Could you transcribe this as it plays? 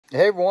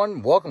Hey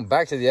everyone, welcome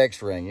back to the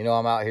X-Ring. You know,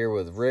 I'm out here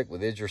with Rick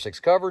with Idger 6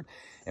 Covered,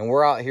 and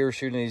we're out here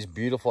shooting these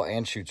beautiful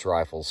Anschutz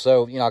rifles.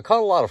 So, you know, I caught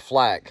a lot of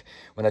flack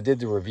when I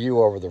did the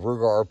review over the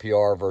Ruger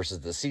RPR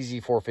versus the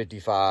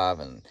CZ455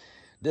 and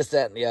this,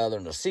 that, and the other,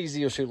 and the CZ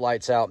will shoot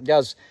lights out.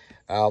 Guys,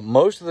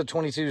 most of the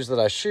 22s that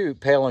I shoot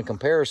pale in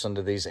comparison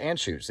to these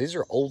Anschutz. These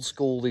are old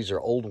school. These are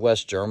old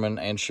West German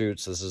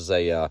Anschutz. This is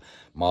a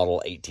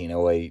model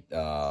 1808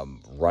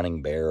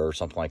 Running Bear or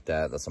something like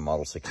that. That's a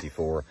model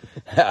 64.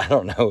 I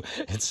don't know.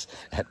 That's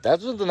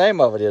what the name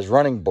of it is,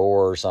 Running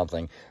Boar or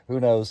something. Who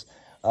knows?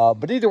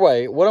 But either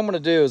way, what I'm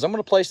going to do is I'm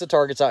going to place the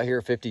targets out here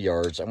at 50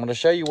 yards. I'm going to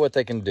show you what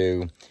they can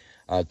do.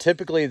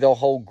 Typically, they'll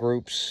hold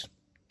groups.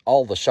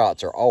 All the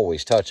shots are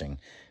always touching.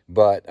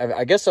 But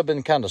I guess I've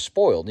been kind of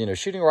spoiled, you know,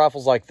 shooting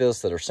rifles like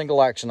this that are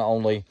single action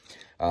only.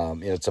 You know,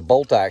 it's a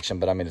bolt action,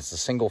 but I mean, it's a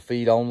single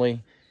feed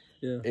only.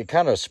 Yeah. It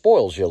kind of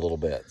spoils you a little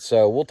bit.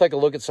 So we'll take a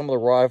look at some of the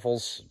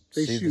rifles.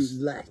 They shoot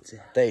lights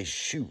out. They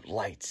shoot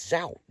lights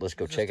out. Let's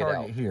go check it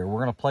out. Here,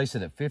 we're going to place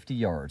it at 50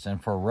 yards.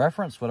 And for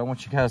reference, what I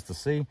want you guys to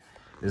see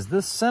is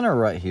this center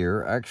right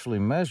here actually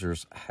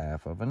measures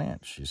 1/2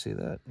 inch. You see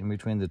that? In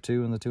between the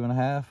 2 and the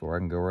 2.5, or I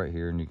can go right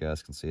here and you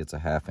guys can see it's a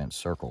 1/2 inch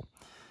circle.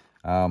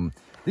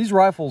 These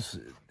rifles,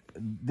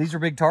 these are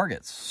big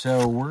targets.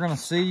 So we're going to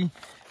see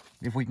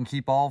if we can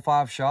keep all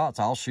 5 shots.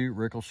 I'll shoot,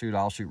 Rick will shoot,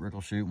 I'll shoot, Rick will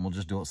shoot, and we'll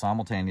just do it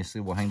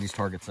simultaneously. We'll hang these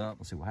targets up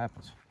and see what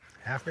happens.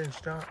 1/2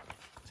 inch shot?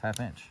 It's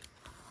 1/2 inch.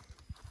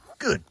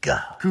 Good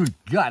God. Good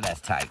God, that's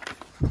tight.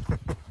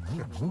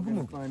 We're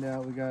going to find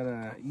out. We got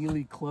a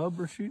Ely club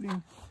we're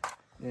shooting,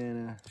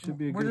 and should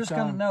be a good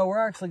time.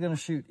 We're actually going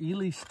to shoot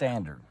Ely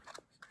Standard.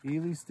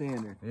 Ely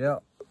Standard.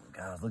 Yep.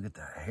 Guys, look at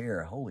the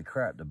hair. Holy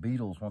crap, the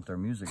Beatles want their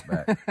music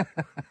back.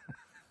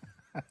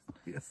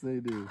 Yes, they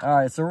do. All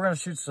right, so we're going to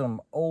shoot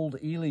some old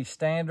Ely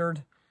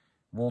Standard.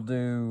 We'll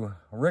do,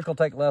 Rick will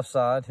take left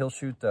side. He'll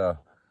shoot the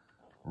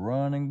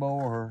Running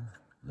Boar,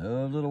 the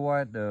little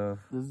white dove.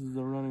 This is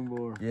the Running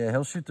Boar. Yeah,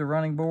 he'll shoot the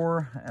Running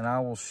Boar, and I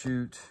will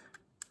shoot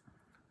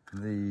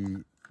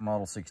the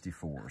Model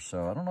 64.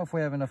 So I don't know if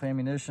we have enough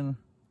ammunition.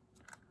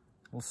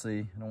 We'll see.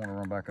 I don't want to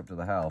run back up to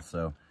the house.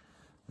 So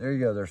there you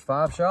go. There's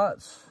 5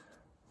 shots.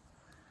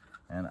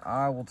 And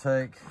I will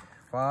take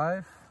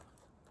 5.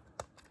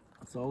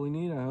 That's all we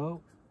need, I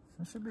hope.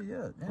 That should be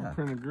it, yeah. We'll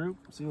print a group,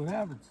 see what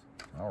happens.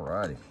 All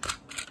righty.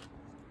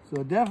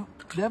 So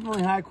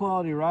definitely high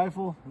quality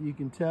rifle. You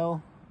can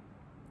tell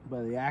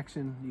by the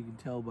action. You can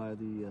tell by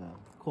the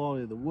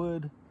quality of the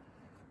wood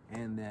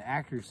and the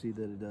accuracy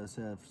that it does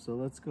have. So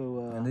let's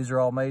go. And these are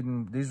all made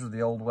in, these are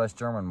the old West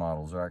German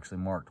models. They're actually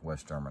marked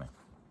West Germany.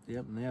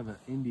 Yep, and they have an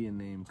Indian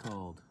name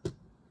called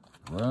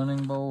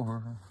Running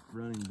Boar.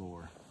 Running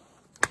Boar.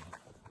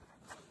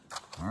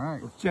 All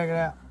right. Let's check it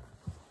out.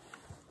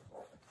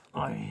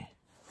 Oh, yeah.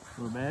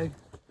 Want a bag?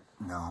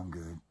 No, I'm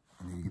good.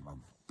 I need to get my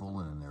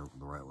bullet in there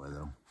the right way,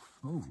 though.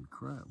 Holy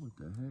crap, what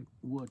the heck?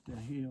 What the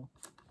hell?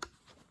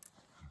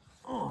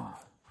 Oh.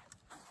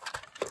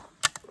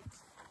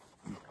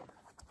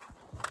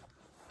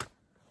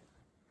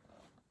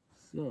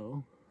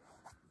 So,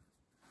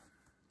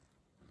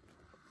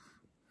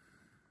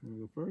 you want to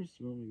go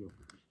first or want me to go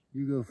first?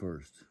 You go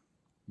first.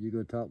 You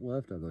go top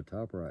left, I'll go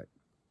top right.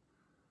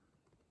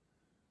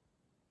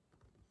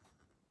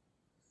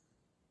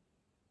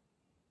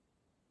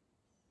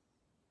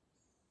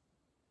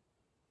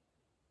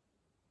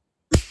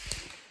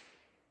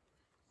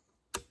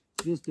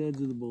 Just edge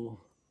of the bull.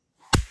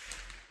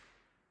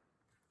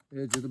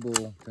 Edge of the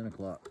bull, 10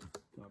 o'clock.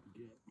 Top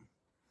again.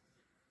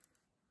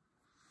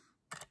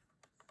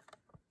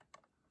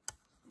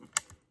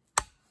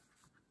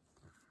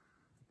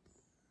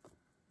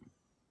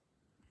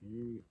 Here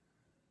we go.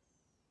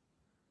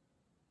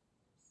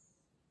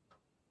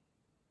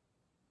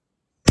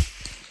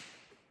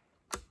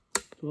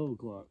 12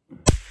 o'clock.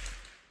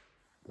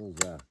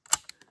 Bullseye.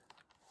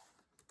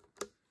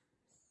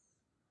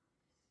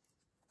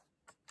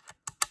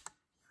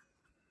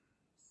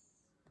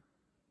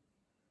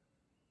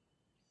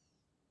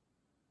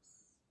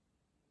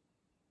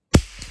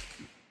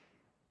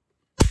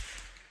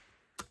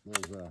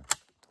 Bullseye.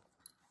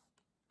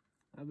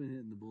 I've been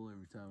hitting the bull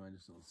every time, I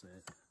just don't say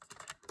it.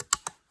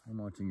 I'm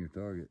watching your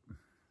target.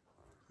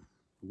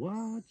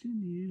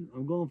 Watching you.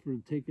 I'm going for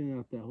taking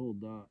out that whole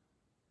dot.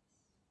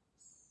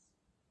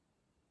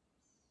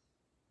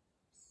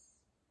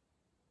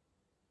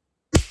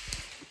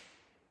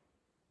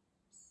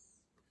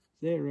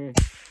 Say it, Ray.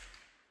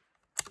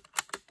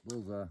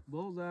 Bullseye.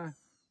 Bullseye.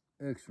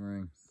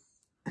 X-ring.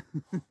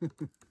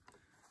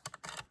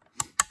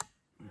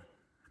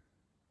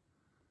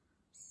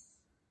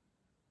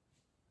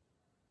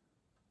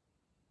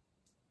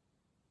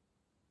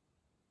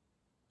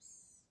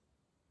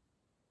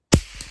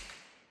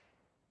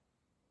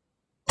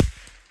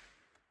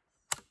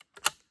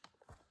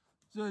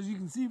 So as you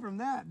can see from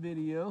that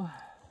video,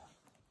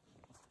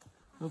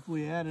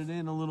 hopefully added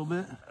in a little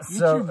bit. Get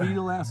your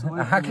beetle ass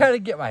away. I gotta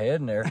get my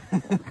head in there.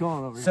 Come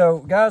on over here. So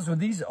guys, with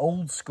these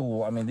old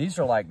school, I mean, these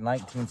are like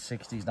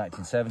 1960s,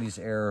 1970s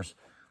eras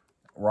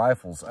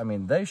rifles. I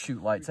mean, they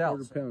shoot lights out.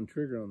 1/4 pound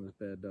trigger on this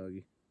bad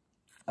doggy.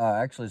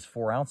 Actually, it's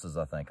 4 ounces,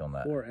 I think, on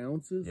that. 4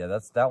 ounces? Yeah,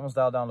 that one's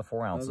dialed down to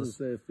 4 I ounces. was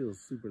gonna say it feels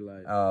super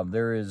light.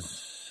 There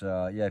is,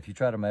 yeah, if you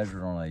try to measure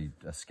it on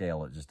a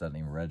scale, it just doesn't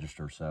even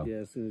register. So yeah,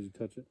 as soon as you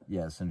touch it.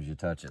 Yeah, as soon as you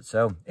touch it.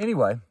 So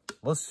anyway,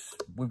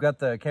 we've got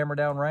the camera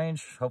down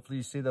range. Hopefully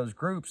you see those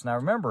groups. Now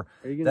remember,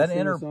 that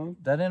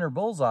inner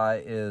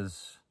bullseye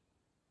is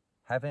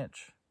 1/2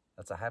 inch.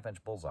 That's a 1/2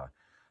 inch bullseye.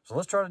 So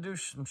let's try to do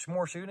some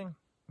more shooting,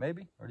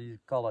 maybe? Or do you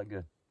call that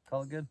good?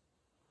 Call it good?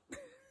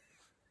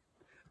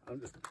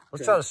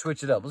 Let's try to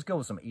switch it up. Let's go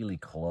with some Ely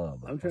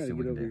Club. I'm trying to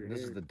get over your This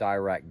hair. is the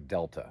Dirac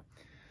Delta.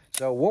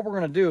 So what we're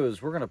going to do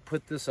is we're going to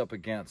put this up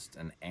against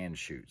an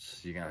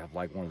Anschutz. You're going to have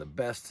like one of the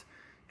best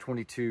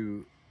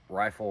 22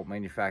 rifle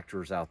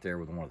manufacturers out there,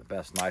 with one of the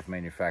best knife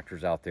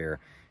manufacturers out there.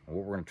 And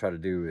what we're going to try to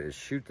do is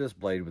shoot this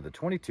blade with a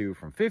 22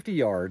 from 50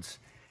 yards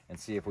and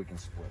see if we can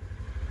split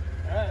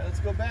it. All right, let's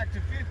go back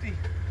to 50.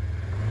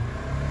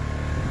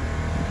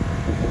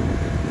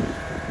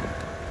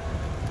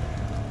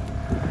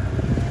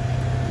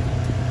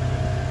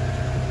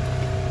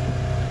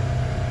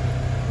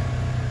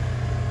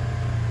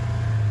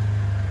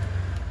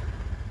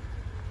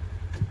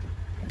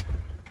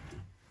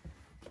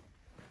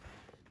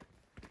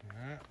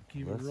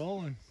 Keep it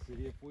rolling.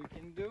 See if we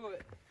can do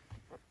it.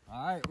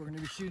 All right, we're going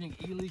to be shooting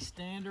Ely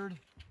Standard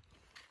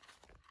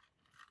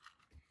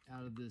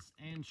out of this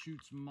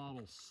Anschutz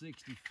Model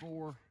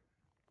 64.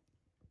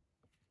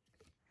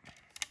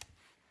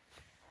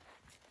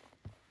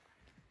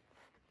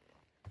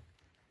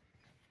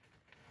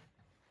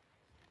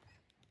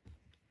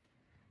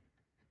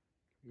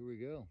 Here we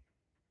go.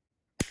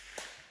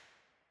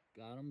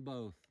 Got them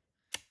both.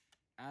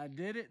 I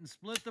did it and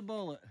split the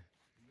bullet.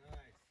 Nice.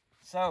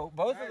 So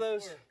both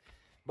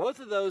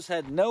of those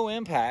had no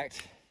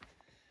impact,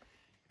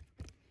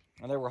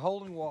 and they were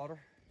holding water.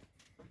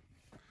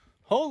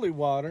 Holy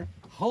water.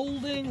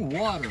 Holding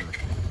water.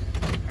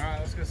 All right,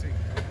 let's go see.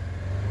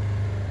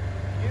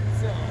 Get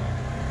some.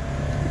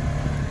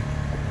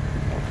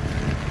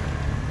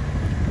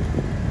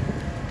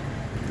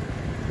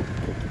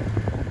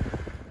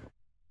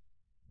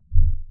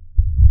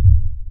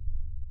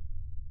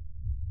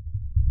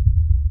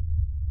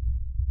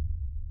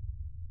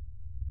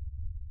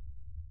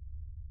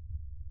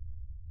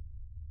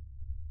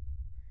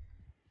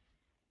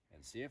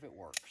 And see if it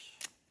works.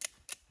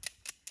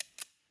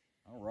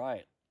 All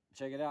right,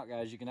 check it out,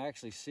 guys. You can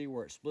actually see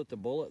where it split the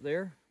bullet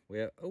there. We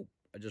have, oh,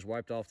 I just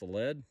wiped off the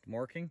lead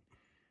marking.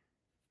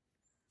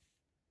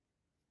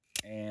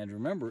 And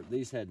remember,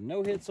 these had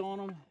no hits on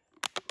them.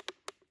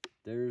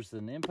 There's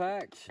an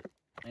impact,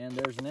 and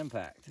there's an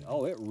impact.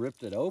 Oh, it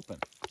ripped it open.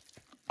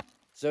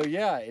 So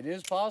yeah, it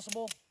is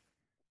possible.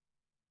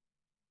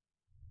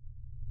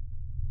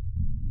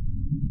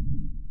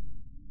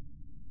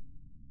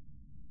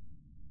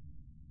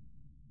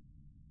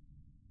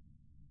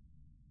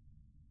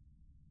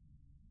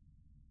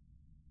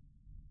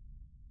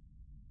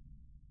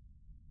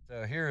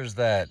 So here's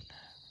that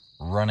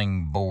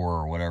running bore,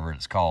 or whatever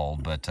it's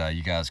called, but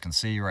you guys can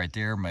see right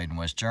there, made in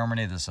West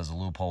Germany. This has a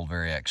Leupold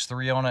Vari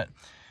X3 on it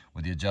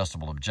with the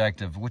adjustable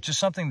objective, which is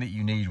something that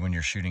you need when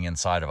you're shooting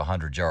inside of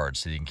 100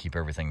 yards so you can keep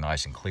everything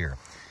nice and clear.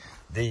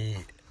 The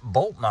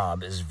bolt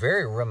knob is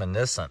very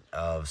reminiscent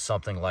of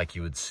something like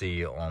you would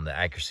see on the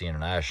Accuracy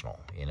International,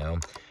 you know.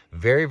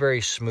 Very,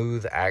 very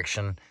smooth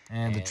action.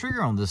 And the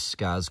trigger on this,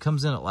 guys,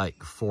 comes in at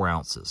like 4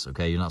 ounces,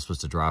 okay? You're not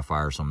supposed to dry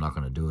fire, so I'm not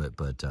going to do it,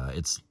 but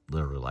it's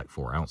literally like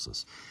 4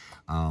 ounces.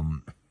 We're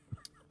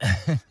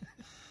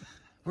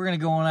going to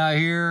go on out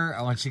here.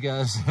 I want you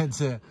guys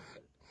to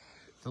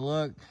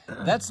look.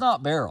 That's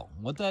not barrel.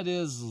 What that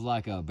is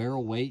like a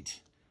barrel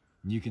weight.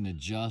 You can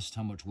adjust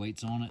how much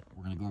weight's on it.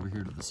 We're going to go over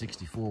here to the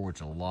 64,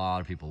 which a lot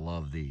of people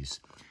love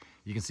these.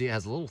 You can see it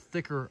has a little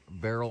thicker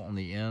barrel on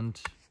the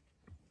end.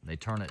 They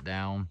turn it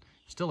down.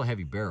 Still a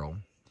heavy barrel.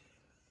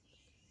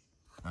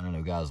 I don't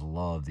know, guys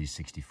love these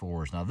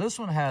 64s. Now this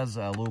one has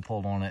a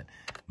Leupold on it,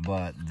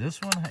 but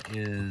this one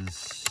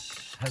has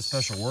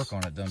special work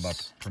on it done by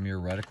Premier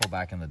Reticle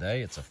back in the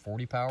day. It's a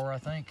 40 power, I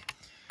think,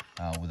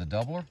 with a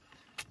doubler.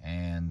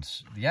 And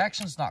the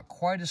action's not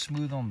quite as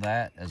smooth on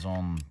that as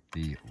on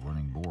the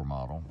running bore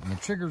model. And the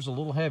trigger's a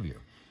little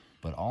heavier.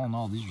 But all in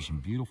all, these are some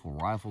beautiful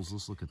rifles.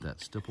 Let's look at that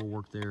stipple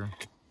work there.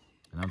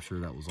 And I'm sure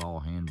that was all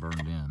hand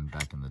burned in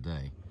back in the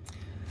day.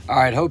 All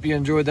right, hope you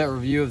enjoyed that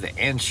review of the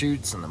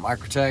Anschutz and the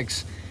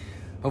Microtechs.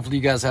 Hopefully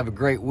you guys have a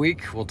great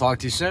week. We'll talk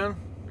to you soon.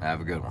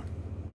 Have a good one.